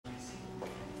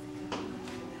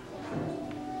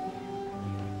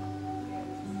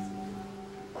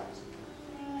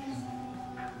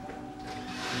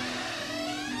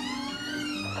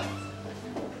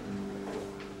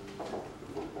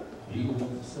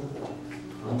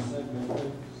on second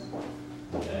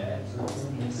base. Dad's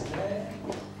in his bag.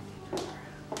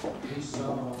 He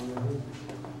saw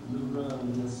the run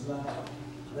and the slide.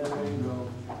 There ain't no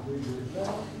reason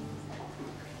left.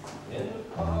 In the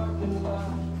parking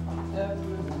lot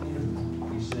after the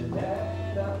game, he said,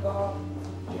 Dad, I thought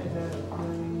you had a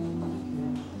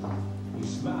plane. He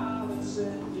smiled and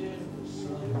said, yeah,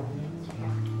 son.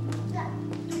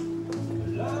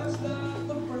 Life's like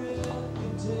the breath you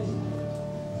take.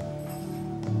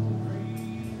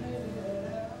 Breathe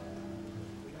it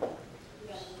out.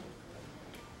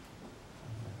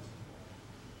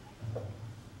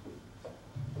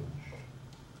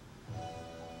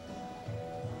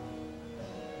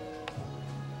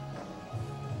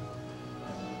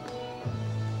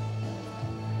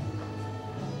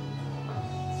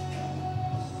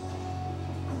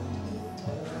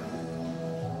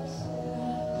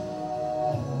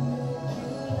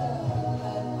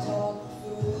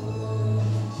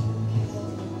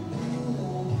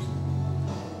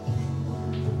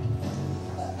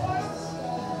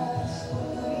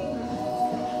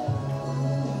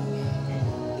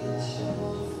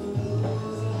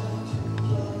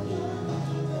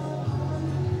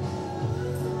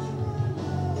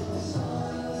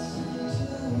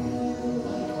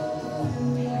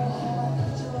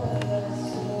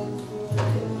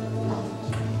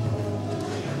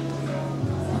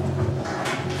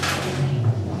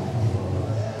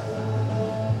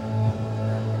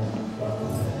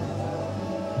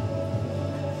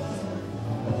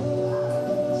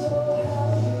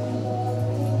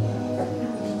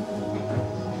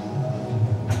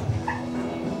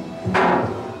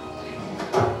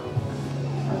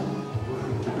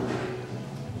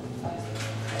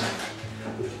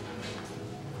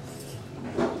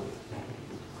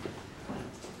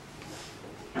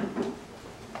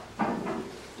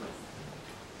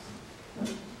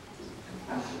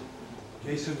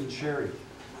 Jason and Sherry,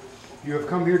 you have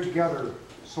come here together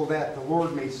so that the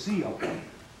Lord may seal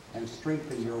and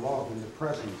strengthen your love in the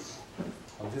presence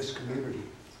of this community.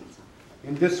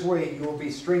 In this way, you will be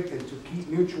strengthened to keep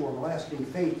mutual and lasting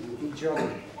faith with each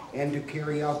other and to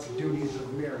carry out the duties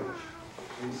of marriage.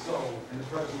 And so, in the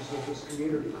presence of this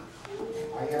community,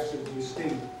 I ask that you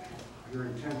state your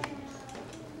intentions.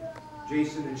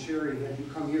 Jason and Sherry, have you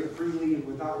come here freely and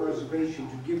without reservation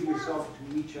to give yourself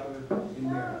to each other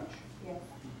in marriage? Yes.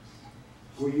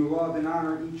 Will you love and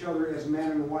honor each other as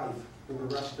man and wife for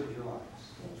the rest of your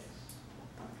lives?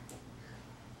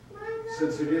 Yes.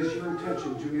 Since it is your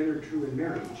intention to enter true in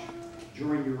marriage,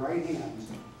 join your right hands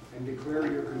and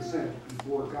declare your consent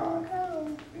before God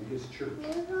and His church.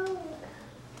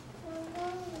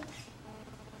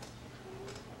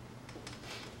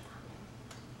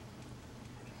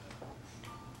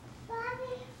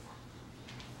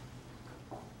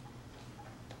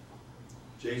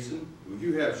 Jason, will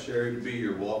you have Sherry to be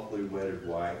your lawfully wedded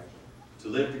wife, to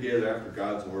live together after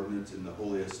God's ordinance in the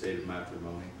holy estate of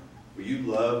matrimony? Will you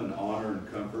love and honor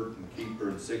and comfort and keep her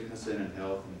in sickness and in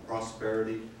health, in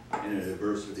prosperity and in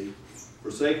adversity,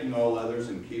 forsaking all others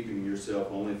and keeping yourself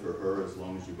only for her as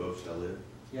long as you both shall live?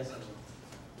 Yes, I will.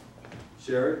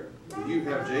 Sherry, will you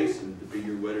have Jason to be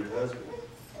your wedded husband,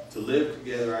 to live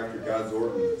together after God's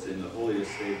ordinance in the holy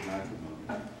estate of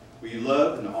matrimony? Will you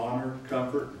love and honor,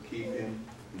 comfort, and keep him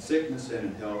in sickness and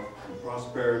in health, in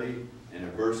prosperity and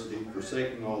adversity,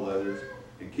 forsaking all others,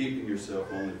 and keeping yourself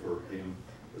only for him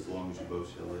as long as you both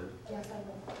shall live? Yes, I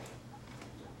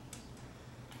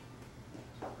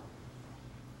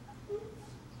will.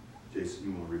 Jason,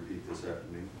 you want to repeat this after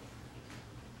me?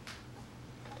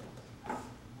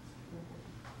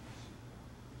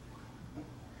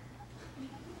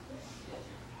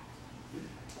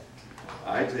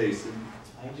 I, Jason,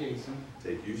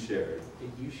 take you, Sherry,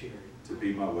 to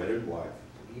be my wedded wife,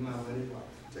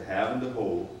 to have and to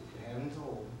hold,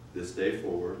 this day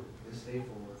forward,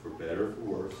 for better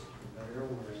or for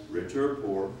worse, richer or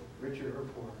poor,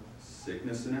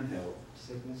 sickness and in health,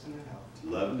 to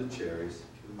love and to cherish,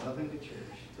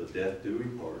 till death do we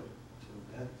part,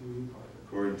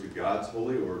 according to God's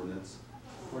holy ordinance,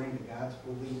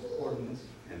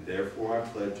 and therefore I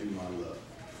pledge you my love.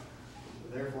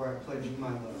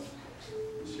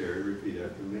 Sherry, repeat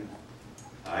after me.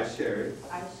 I, Sherry,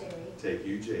 take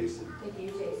you, Jason,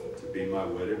 to be my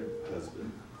wedded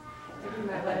husband,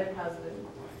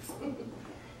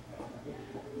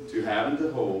 to have and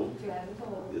to hold,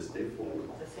 this day forward,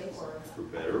 for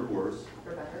better or worse,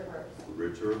 for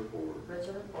richer or poor,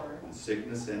 in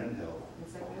sickness and in health,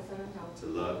 to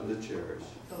love and to cherish,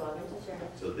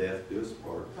 till death do us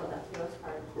part,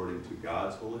 according to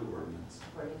God's holy ordinance,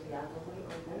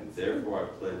 and therefore I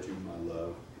pledge you my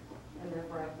love.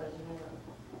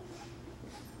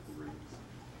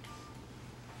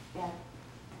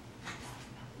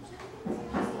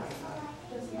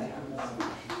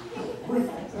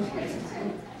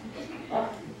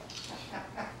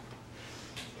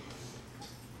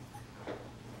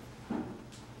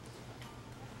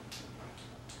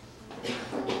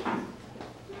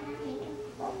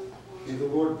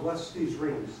 bless these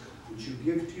rings which you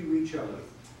give to each other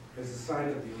as a sign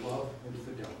of your love and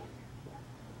fidelity.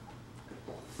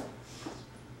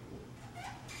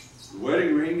 The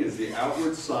wedding ring is the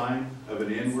outward sign of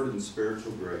an inward and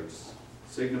spiritual grace,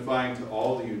 signifying to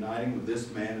all the uniting of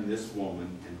this man and this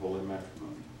woman in holy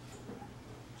matrimony.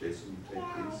 Jason, you take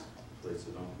these, place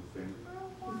it on the finger.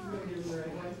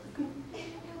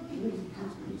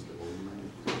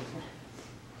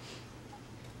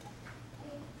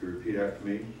 If you repeat after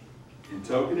me, in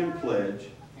token and pledge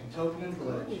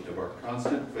of our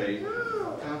constant faith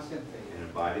and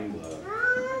abiding love,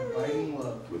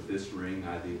 with this ring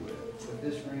I thee wed.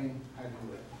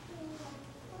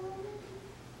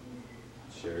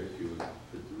 Sherry, if you would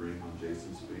put the ring on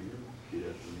Jason's finger, repeat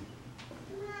after me.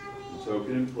 In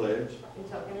token and pledge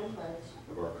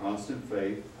of our constant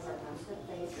faith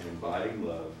and abiding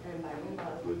love,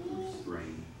 with this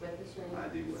ring I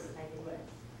thee wed.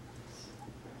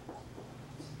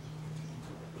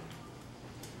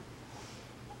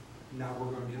 Now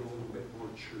we're going to get a little bit more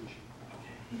churchy.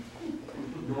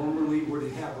 Normally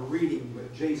would have a reading,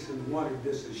 but Jason wanted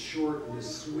this as short and as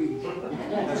sweet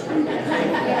as we can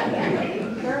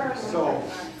make it. So,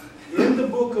 in the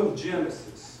book of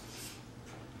Genesis,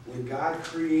 when God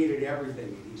created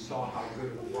everything and he saw how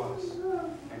good it was,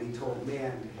 and he told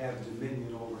man to have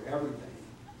dominion over everything,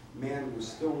 man was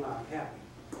still not happy.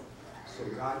 So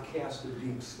God cast a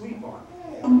deep sleep on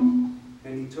him,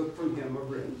 and he took from him a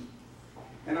rib.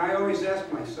 And I always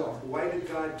ask myself, why did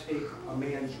God take a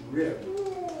man's rib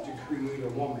to create a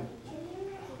woman?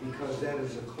 Because that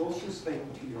is the closest thing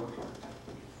to your heart.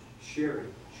 Sherry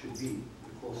should be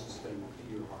the closest thing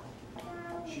to your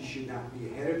heart. She should not be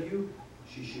ahead of you.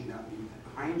 She should not be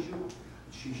behind you.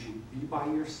 She should be by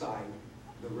your side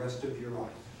the rest of your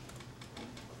life.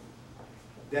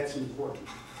 That's important.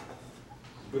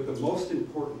 But the most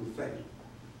important thing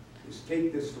is,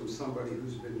 take this from somebody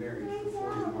who's been married for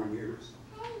 41 years.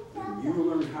 When you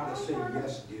learn how to say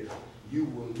yes, dear, you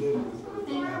will live with her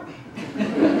forever.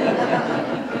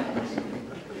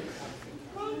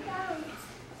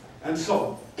 And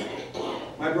so,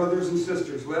 my brothers and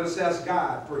sisters, let us ask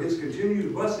God for his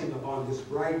continued blessing upon this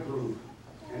bridegroom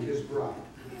and his bride.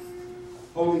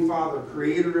 Holy Father,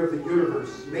 creator of the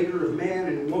universe, maker of man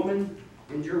and woman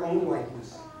in your own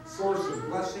likeness, source of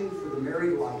blessing for the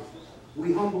married life,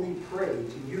 we humbly pray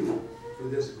to you for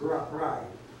this bride,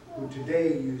 who today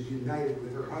is united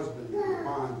with her husband in the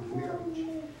bond of marriage.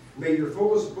 May your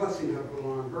fullest blessing come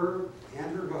upon her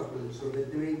and her husband, so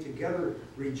that they may together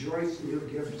rejoice in your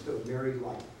gift of married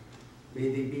life. May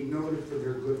they be noted for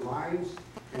their good lives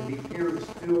and be parents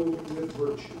filled with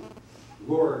virtue.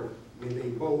 Lord, may they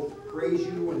both praise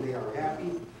you when they are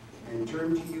happy and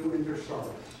turn to you in their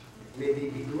sorrows. May they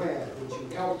be glad that you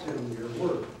helped them in their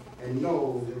work and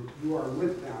know that you are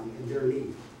with them in their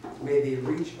need. May they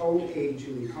reach old age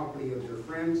in the company of their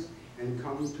friends and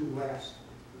come to last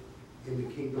in the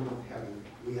kingdom of heaven.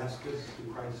 We ask this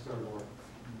through Christ our Lord.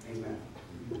 Amen.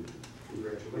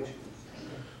 Congratulations.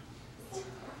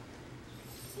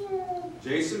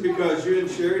 Jason, because you and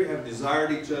Sherry have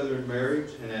desired each other in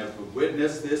marriage and have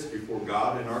witnessed this before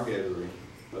God in our gathering,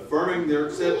 affirming their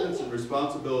acceptance and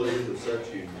responsibilities of such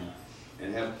union,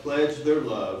 and have pledged their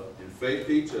love and faith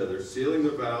to each other, sealing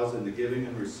their vows in the giving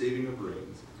and receiving of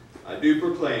rings, I do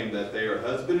proclaim that they are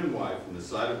husband and wife in the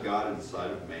sight of God and the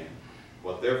sight of man.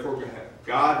 What therefore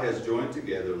God has joined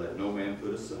together, let no man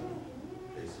put asunder.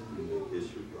 Jason, you may kiss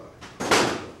your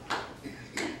bride.